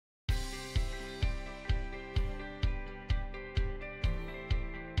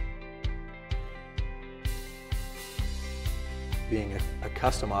Being a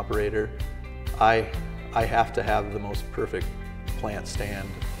custom operator, I have to have the most perfect plant stand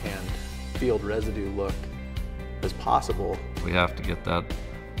and field residue look as possible. We have to get that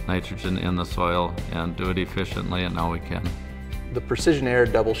nitrogen in the soil and do it efficiently, and now we can. The precision air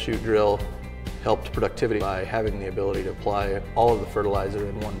double shoot drill helped productivity by having the ability to apply all of the fertilizer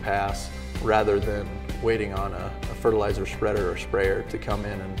in one pass rather than waiting on a fertilizer spreader or sprayer to come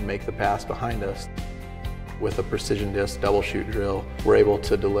in and make the pass behind us. With a precision disc double shoot drill, we're able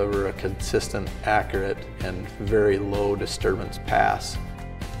to deliver a consistent, accurate, and very low disturbance pass.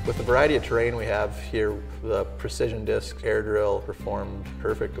 With the variety of terrain we have here, the precision disc air drill performed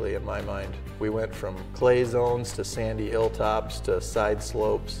perfectly in my mind. We went from clay zones to sandy hilltops to side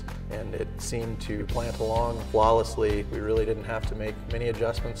slopes, and it seemed to plant along flawlessly. We really didn't have to make many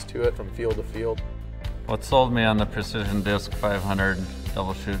adjustments to it from field to field. What sold me on the precision disc 500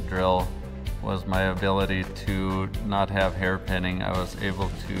 double shoot drill was my ability to not have hairpinning. I was able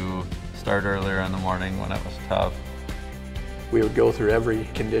to start earlier in the morning when it was tough. We would go through every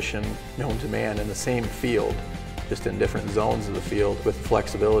condition known to man in the same field, just in different zones of the field. With the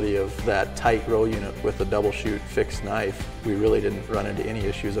flexibility of that tight row unit with a double shoot fixed knife, we really didn't run into any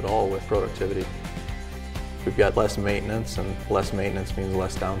issues at all with productivity. We've got less maintenance, and less maintenance means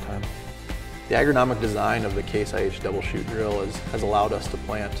less downtime. The agronomic design of the Case IH double shoot drill has allowed us to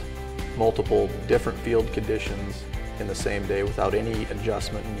plant multiple different field conditions in the same day without any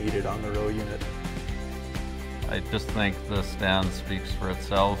adjustment needed on the row unit. I just think the stand speaks for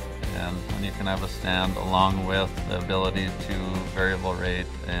itself, and when you can have a stand along with the ability to variable rate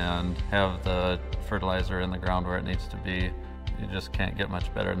and have the fertilizer in the ground where it needs to be, you just can't get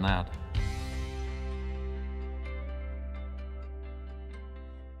much better than that.